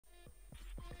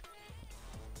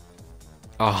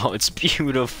Oh, it's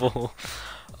beautiful.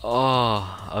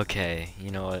 Oh, okay.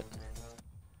 You know what?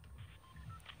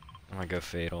 I'm gonna go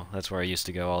Fatal. That's where I used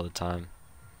to go all the time.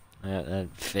 That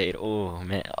Fatal. Oh,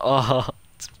 man. Oh,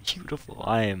 it's beautiful.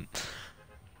 I am.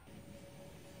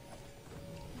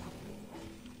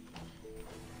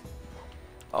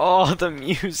 Oh, the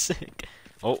music.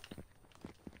 Oh.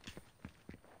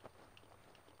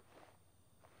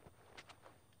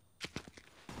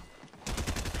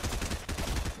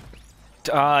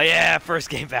 Yeah, first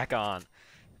game back on.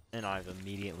 And I've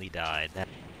immediately died.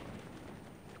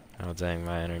 Oh, dang,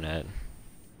 my internet.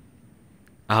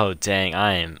 Oh, dang,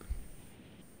 I am.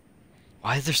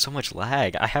 Why is there so much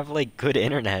lag? I have, like, good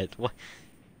internet. What?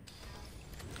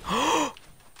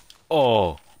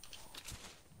 Oh.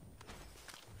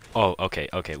 Oh, okay,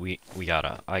 okay, we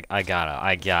gotta. I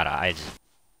just.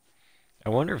 I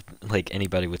wonder if, like,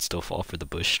 anybody would still fall for the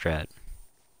bush strat.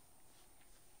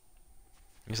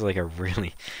 It's like a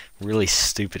really, really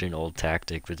stupid and old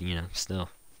tactic, but, you know, still.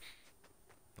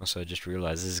 Also, I just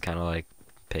realized this is kind of like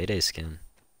Payday skin.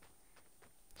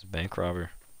 It's a bank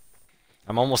robber.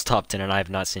 I'm almost top 10 and I have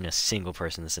not seen a single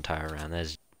person this entire round. That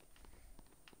is.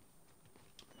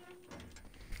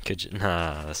 Could you?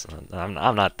 Nah, that's not.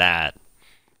 I'm not that.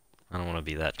 I don't want to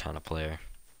be that kind of player.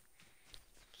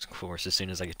 Of course, as soon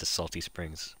as I get to Salty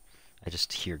Springs, I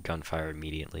just hear gunfire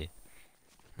immediately.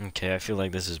 Okay, I feel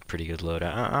like this is a pretty good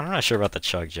loadout. I'm not sure about the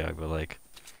chug jug, but like,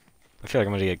 I feel like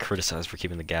I'm gonna get criticized for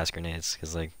keeping the gas grenades,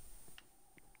 cause like,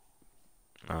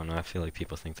 I don't know. I feel like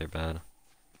people think they're bad.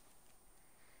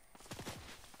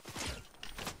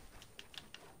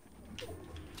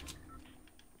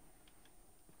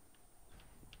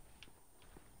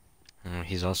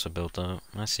 He's also built up.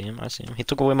 I see him. I see him. He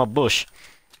took away my bush.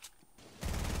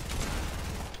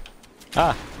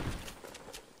 Ah.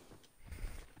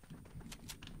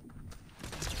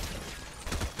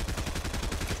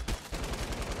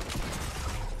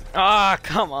 Ah,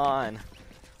 come on.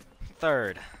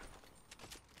 Third.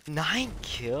 9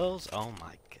 kills? Oh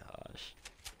my gosh.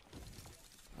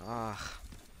 Ah.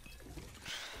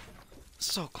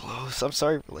 So close. I'm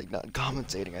sorry for like not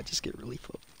commentating. I just get really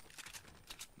focused.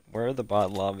 Where are the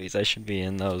bot lobbies? I should be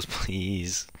in those,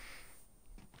 please.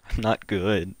 I'm not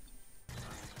good.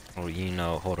 Oh, you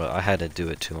know, hold up. I had to do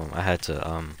it to him. I had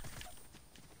to,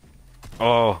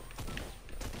 Oh!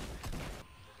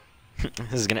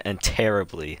 This is gonna end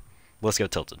terribly. Let's go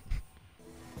tilted.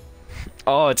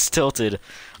 Oh, it's tilted.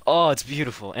 Oh, it's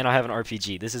beautiful. And I have an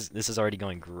RPG. This is already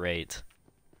going great.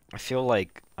 I feel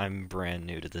like I'm brand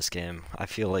new to this game. I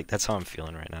feel like that's how I'm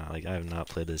feeling right now. Like I have not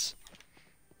played this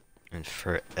in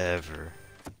forever.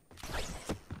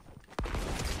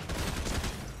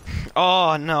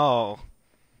 Oh no.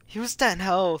 He was 10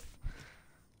 health.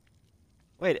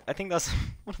 Wait, I think that's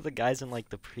one of the guys in like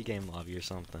the pregame lobby or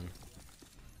something.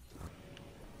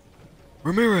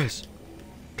 Ramirez,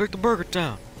 take the burger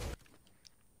down.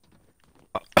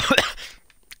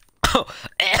 Oh,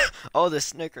 oh, the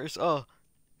Snickers. Oh,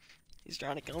 he's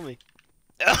trying to kill me.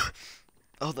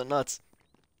 Oh, the nuts.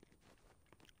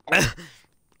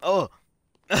 Oh.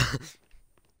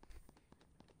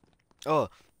 Oh.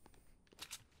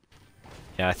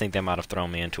 Yeah, I think they might have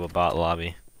thrown me into a bot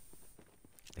lobby.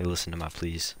 They listened to my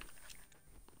pleas.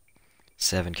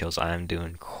 7 kills. I am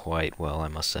doing quite well, I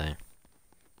must say.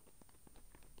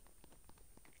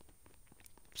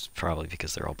 It's probably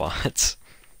because they're all bots.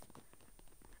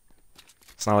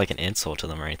 It's not like an insult to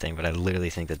them or anything, but I literally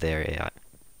think that they are AI.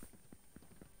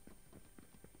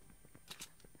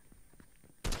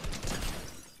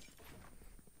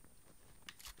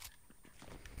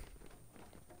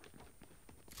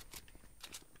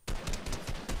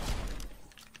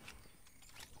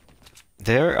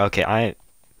 Okay,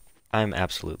 I'm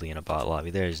absolutely in a bot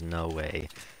lobby. There is no way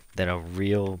that a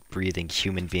real breathing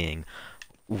human being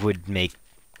would make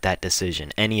that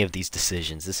decision. Any of these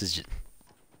decisions. This is just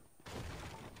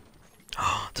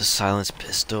the silenced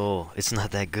pistol. It's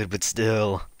not that good, but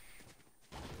still.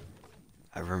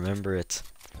 I remember it.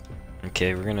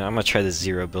 Okay, I'm gonna try the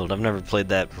zero build. I've never played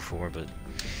that before, but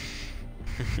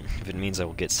if it means I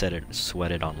will get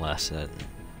sweated on last set,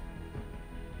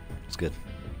 it's good.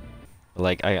 But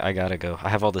like I gotta go. I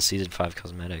have all the season 5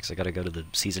 cosmetics. I gotta go to the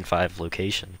season 5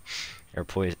 location.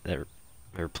 That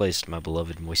replaced my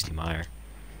beloved Moisty Mire.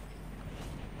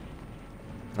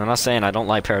 I'm not saying I don't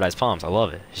like Paradise Palms. I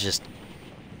love it. It's just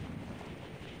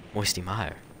Moisty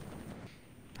Mire.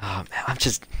 Oh man, I'm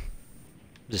just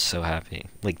so happy.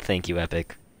 Like, thank you,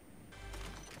 Epic.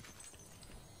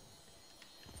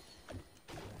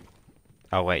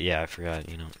 Oh wait, yeah, I forgot.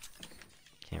 You know,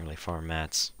 can't really farm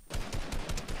mats.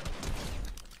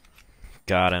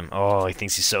 Got him. Oh, he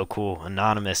thinks he's so cool.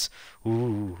 Anonymous.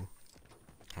 Ooh.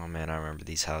 Oh man, I remember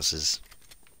these houses.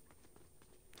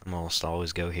 I almost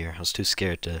always go here. I was too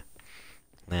scared to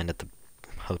land at the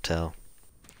hotel.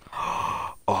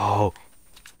 Oh,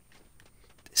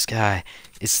 this guy.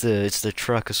 It's the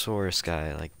Truckosaurus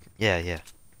guy. Like, yeah, yeah.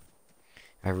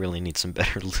 I really need some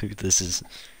better loot. This is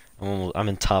I'm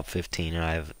in top 15 and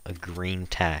I have a green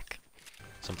tack.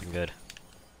 Something good.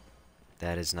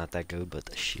 That is not that good, but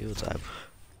the shields I've.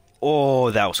 Oh,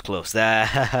 that was close.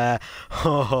 That.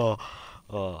 Oh,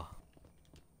 oh.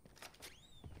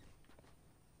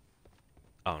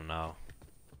 Oh no.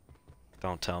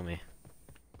 Don't tell me.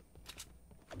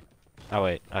 Oh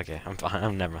wait. Okay, I'm fine.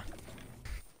 I'm never mind.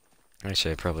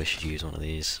 Actually, I probably should use one of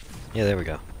these. Yeah, there we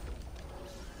go.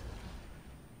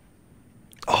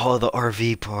 Oh, the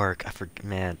RV park. I forget,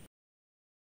 man.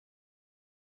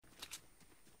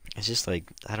 It's just like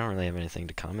I don't really have anything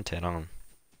to commentate on.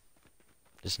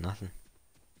 Just nothing.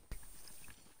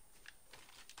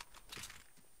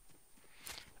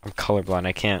 I'm colorblind.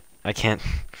 I can't.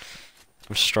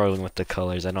 I'm struggling with the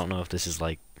colors. I don't know if this is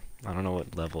like, I don't know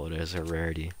what level it is or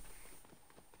rarity.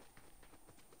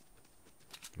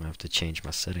 I have to change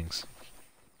my settings.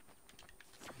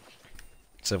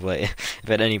 So if, like, if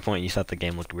at any point you thought the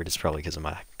game looked weird, it's probably because of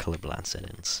my colorblind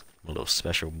settings. I'm a little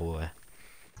special boy.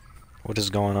 What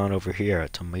is going on over here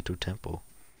at Tomato Temple?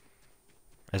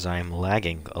 As I am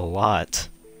lagging a lot.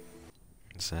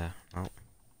 It's,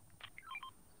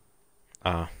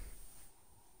 oh.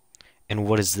 And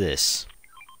what is this?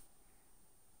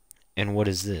 And what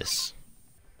is this?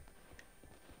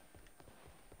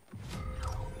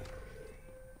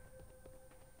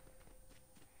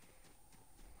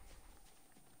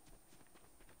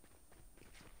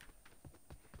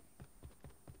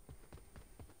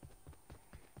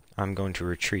 I'm going to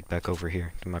retreat back over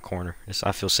here to my corner.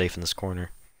 I feel safe in this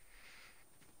corner.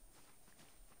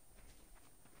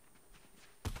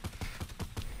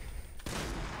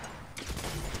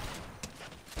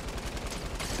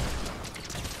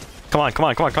 Come on, come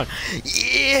on, come on, come on.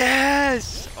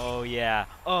 Yes! Oh yeah.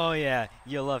 Oh yeah.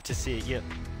 You'll love to see it.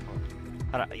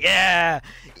 Yeah!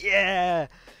 Yeah!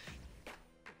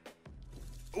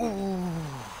 Ooh.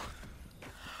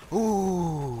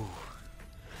 Ooh.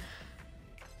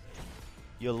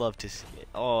 You'll love to see it.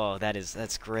 Oh,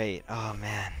 that's great. Oh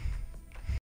man.